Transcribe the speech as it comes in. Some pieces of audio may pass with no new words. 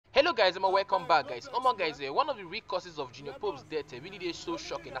Hello guys, and welcome back guys. Guys, one of the real causes of Junior Pope's death really is so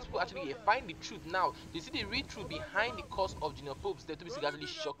shocking. As people actually find the truth now, they see the real truth behind the cause of Junior Pope's death to be actually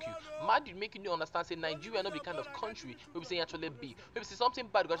shock you. Mad did make you understand say Nigeria not the kind of country where we say actually be. Maybe say something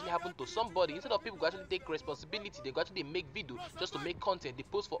bad will actually happen to somebody. Instead of people who actually take responsibility, they go actually make video just to make content. They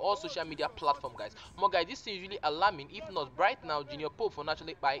post for all social media platforms, guys. Guys, this thing is really alarming. If not right now, Junior Pope for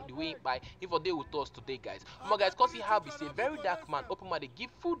naturally by the way by if they with us today, guys. Guys, cause he have a very dark man. Open my they give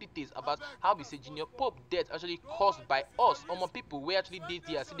full details about how we say Junior Pope death actually caused by us people who actually did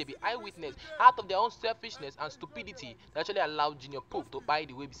here, see they be eyewitness out of their own selfishness and stupidity that actually allowed Junior Pope to buy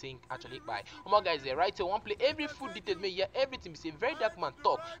the way we saying actually buy. Guys, right here one play every full detail may hear everything. We say very dark man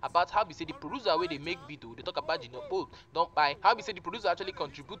talk about how we say the producer where they make video, they talk about Junior Pope don't buy, how we say the producer actually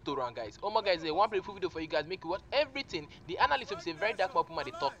contribute to run, guys. Guys, one play full video for you guys, make you watch everything. The analyst will say very dark man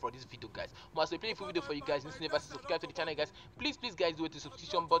they talk for this video, guys. Must play full video for you guys. Never subscribe to the channel, guys. Please guys, do it to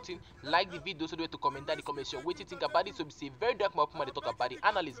subscription button, like the video, so do it to comment down the comment section what you think about it. So we say very dark man they talk about the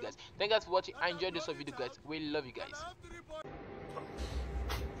analyst, guys. Thank you guys for watching. I enjoyed this video, guys. We love you guys.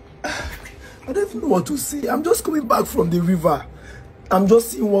 I don't even know what to say. I'm just coming back from the river. I'm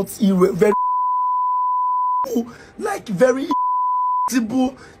just seeing what very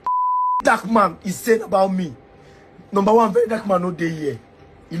dark man is saying about me. Number one, very dark man no day here.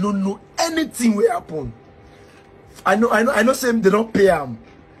 You don't know anything will happen. I know same they don't pay him.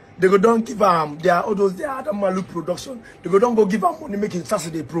 They go don't give him all those they are Malu production. They go don't go give him money making start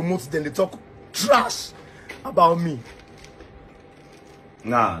they promote, then they talk trash about me.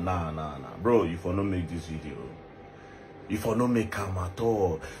 Nah. Bro, you for not make this video. You for not make him at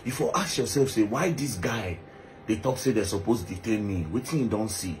all. You for ask yourself, say, why this guy, they talk say they're supposed to detain me. What thing you don't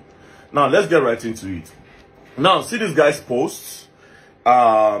see? Now, let's get right into it. Now, see this guy's posts.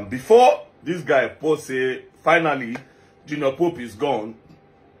 Before this guy post say, finally, Junior Pope is gone,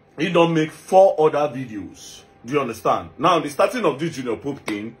 he don't make 4 other videos. Do you understand? Now, the starting of this Junior Pope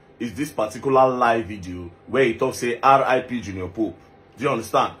thing is this particular live video where he talks say RIP Junior Pope. Do you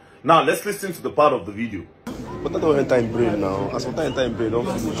understand? Now, let's listen to the part of the video. But that don't enter in brain now. As what enter in brain, don't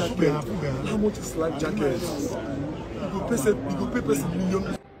finish. How much is life jacket? You go pay person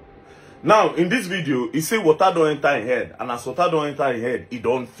million. Now, in this video, he say water don't enter in head. And as water don't enter in head, it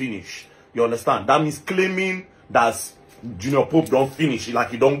don't finish. You understand? That means claiming that Junior Pope don't finish,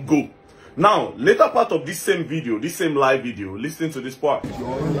 like he don't go. Now, later part of this same video, this same live video, listen to this part.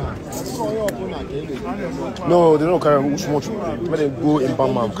 No, they don't carry too much. When they go in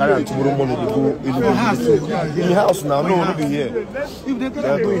Bamam, carry tomorrow morning, they go in the house now. No, not here. They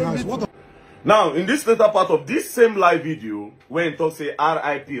are doing house. Now, in this later part of this same live video, when talk say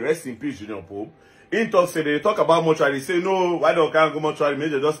RIP, rest in peace, Junior Pope, in talk say they talk about mortuary, they say no, why don't carry go mortuary? Maybe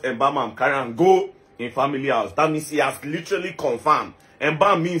they just embalm and carry and go in family house. That means he has literally confirmed.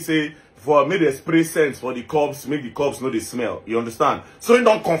 Embalm means say for make the spray scent for the corpse, make the corpse know the smell. You understand? So he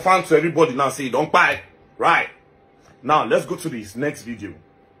don't confirm to everybody now, say don't buy. Right. Now let's go to this next video.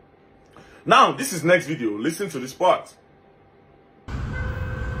 Now, this is next video. Listen to this part.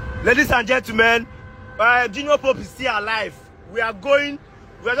 Ladies and gentlemen, Junior Pope is still alive. We are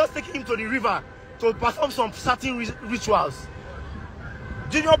just taking him to the river to perform some certain rituals.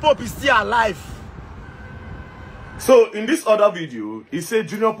 Junior Pope is still alive. So in this other video, he said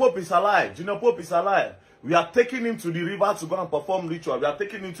Junior Pope is alive. Junior Pope is alive. We are taking him to the river to go and perform ritual. We are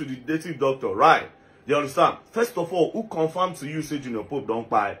taking him to the native doctor, right? You understand? First of all, who confirmed to you say Junior Pope don't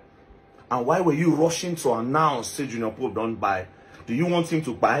buy? And why were you rushing to announce say Junior Pope don't buy? Do you want him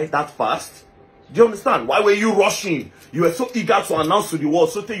to buy that fast? Do you understand? Why were you rushing? You were so eager to announce to the world.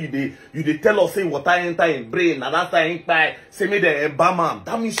 So you tell us say what I enter in brain and that I ain't buy. Say me the embalm.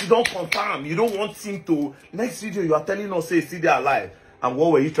 That means you don't confirm. You don't want him to. Next video you are telling us say see they alive. And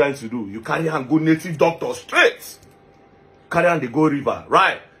what were you trying to do? You carry and go native doctor straight. Carry and they go river.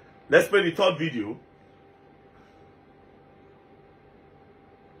 Right. Let's play the third video.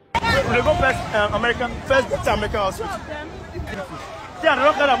 When they go first American hospital.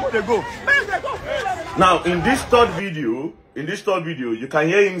 They go. Now in this third video, you can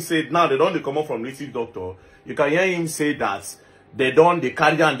hear him say now they don't come up from native doctor. You can hear him say that they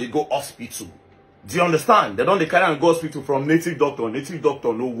carry and they go hospital. Do you understand? They carry and go hospital from native doctor. Native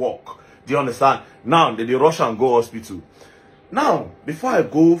doctor no work. Do you understand? Now they rush and go hospital. Now, before I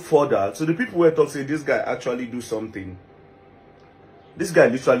go further, so the people who talk say this guy actually do something. This guy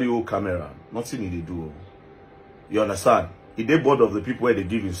literally hold camera. Nothing he do. You understand? He did board of the people where they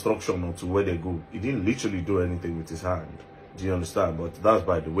give instruction on to where they go. He didn't literally do anything with his hand. Do you understand? But that's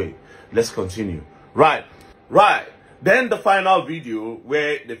by the way. Let's continue. Right. Then the final video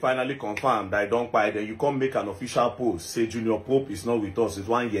where they finally confirmed that I don't buy, then you come make an official post, say Junior Pope is not with us, it's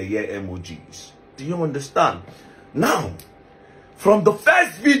one year emojis. Do you understand? Now, from the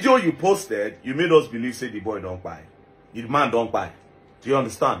first video you posted, you made us believe say the boy don't buy. The man don't buy. Do you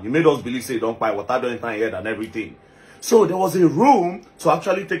understand? You made us believe say don't buy, water don't enter head and everything. So there was a room to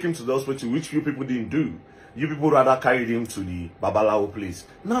actually take him to the hospital, which you people didn't do. You people rather carried him to the Babalawo place.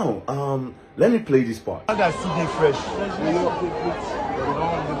 Now, let me play this part. I got CD fresh. The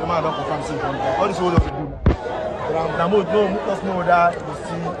man don't confirm something. All this world of the do. Just know that you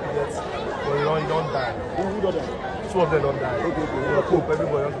see that but you don't die. Who don't die? Two of them don't die. Okay. Pope,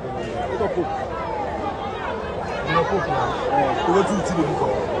 everybody else don't die. What's up, Pope? You know Pope now. You go to the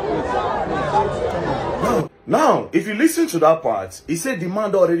before. Now, if you listen to that part, he said the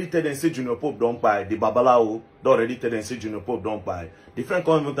man already tell them say Junior Pope don't buy. The Babalawo already tell them say Junior Pope don't buy. The friend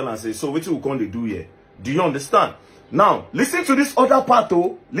come even tell and say, so what you going to do here? Do you understand? Now, listen to this other part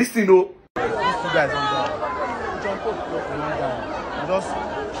though. Listen though. These two guys don't die. Junior Pope don't die.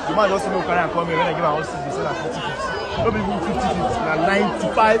 The man just say no carry and come here when I give our house they say that 50-50. Not even 50-50. Now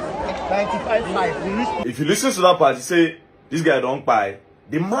 95-5. If you listen to that part, he say this guy don't buy.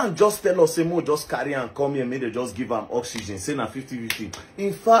 The man just tell us, say, more just carry and come here, maybe they just give him oxygen, say na 50-50.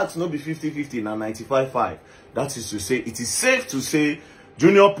 In fact, not be 50-50, na 95-5. That is to say, it is safe to say,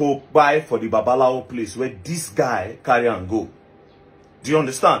 Junior Pope buy for the Babalawo place where this guy carry and go. Do you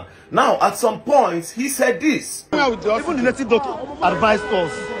understand? Now, at some point, he said this. Even the native doctor advised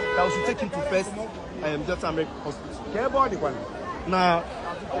us that we should take him to first Delta American hospital. Now,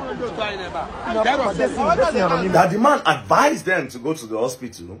 that the man advised them to go to the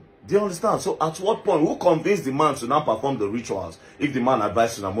hospital. Do you understand? So at what point, who convinced the man to now perform the rituals if the man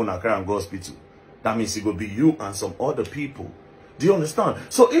advised to Namona carry and go hospital? That means it will be you and some other people. Do you understand?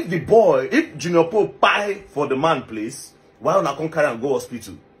 So if the boy, if Junior Pope buy for the man place, why not come carry and go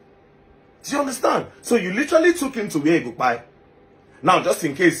hospital? Do you understand? So you literally took him to where he go buy. Now, just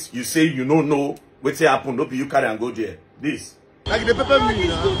in case you say you don't know what happened, don't be you carry and go there. This. Like they pepper me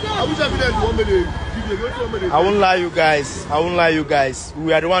now. I wish I could I won't lie you guys.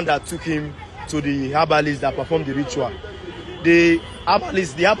 We are the one that took him to the herbalist that performed the ritual. The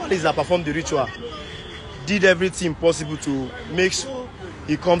herbalist that performed the ritual did everything possible to make sure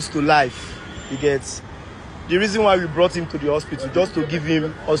he comes to life. He gets the reason why we brought him to the hospital just to give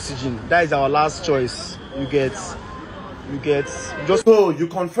him oxygen. That is our last choice. You get just so you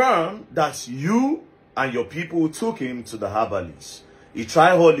confirm that you and your people took him to the herbalist. He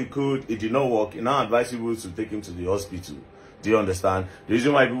tried all he could, it did not work. He now advised people to take him to the hospital. Do you understand? The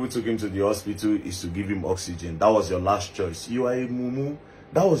reason why people took him to the hospital is to give him oxygen. That was your last choice. You are a mumu.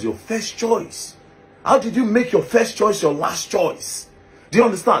 That was your first choice. How did you make your first choice your last choice? Do you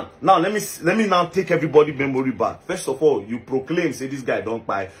understand? Now let me now take everybody memory back. First of all, you proclaim, say this guy don't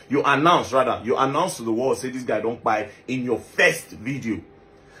buy. You announce to the world, say this guy don't buy in your first video.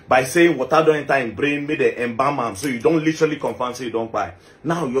 By saying water don't enter in brain, made the embalm him, so you don't literally confirm say you don't buy.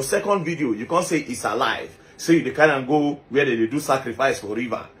 Now your second video, you can't say it's alive. So you carry and go where they do sacrifice for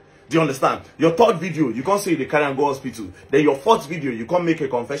river. Do you understand? Your third video, you can't say they carry and go hospital. Then your fourth video, you can't make a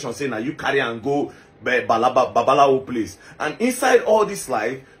confession saying that you carry and go Babalawo place. And inside all this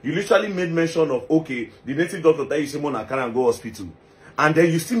life, you literally made mention of, okay, the native doctor that you say Mona carry and go hospital. And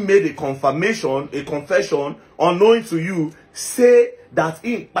then you still made a confession unknowing to you, say that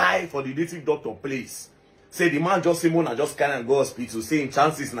he buy for the native doctor place. Say the man just say Mona just carry and go hospital, saying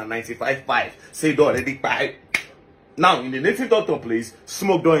chances na 95-5. Say don't already buy. Now in the native doctor place,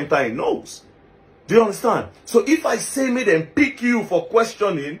 smoke don't enter in nose. Do you understand? So if I say me then pick you for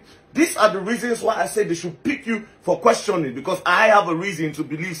questioning, these are the reasons why I say they should pick you for questioning, because I have a reason to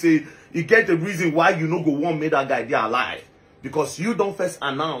believe, say, you get the reason why you no go want me that guy there alive. Because you don't first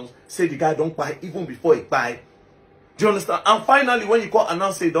announce, say the guy don't buy even before he buy. Do you understand? And finally, when you call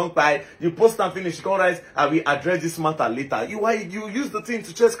announce, say don't buy, you post and finish, you call right, I will address this matter later. You use the thing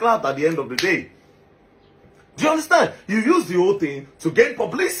to chase clout at the end of the day. Do you understand? You use the whole thing to gain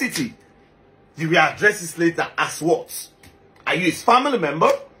publicity. You will address this later as what? Are you his family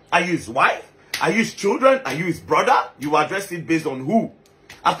member? Are you his wife? Are you his children? Are you his brother? You address it based on who?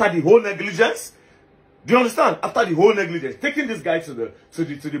 After the whole negligence? Do you understand? After the whole negligence, taking this guy to the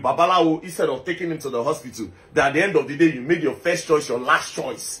Babalawo instead of taking him to the hospital, that at the end of the day you made your first choice your last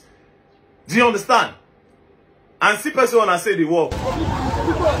choice. Do you understand? And see person when I say the work.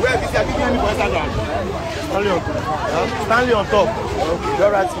 Where is Stanley on top. Okay,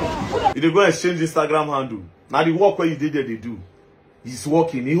 you're right. You dey go exchange Instagram handle. Now the work where you did there they do. He's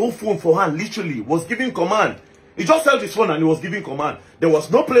working. The whole phone for hand literally was giving command. He just held his phone and he was giving command. There was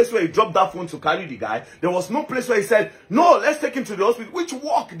no place where he dropped that phone to carry the guy. There was no place where he said, no, let's take him to the hospital. Which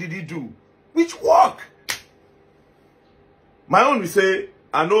work did he do? Which work? My own will say,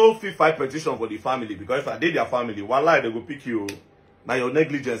 I know fit fight petition for the family, because if I did their family, wallahi, they go pick you. Now your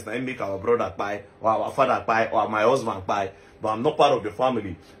negligence, now make our brother buy, or our father buy, or my husband buy. But I'm not part of the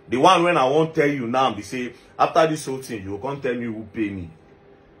family. The one when I won't tell you now, they say, after this whole thing, you can't tell me who pay me.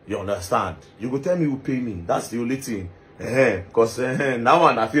 You understand? You go tell me who pay me. That's the only thing. Because now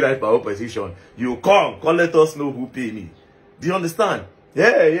I feel right by opposition. You come let us know who pay me. Do you understand?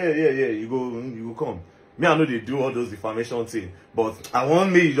 Yeah. You go come. Me, I know they do all those defamation things. But I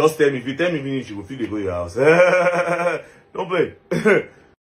want me, you just tell me. If you tell me finish, you will feel they go to your house. Don't play.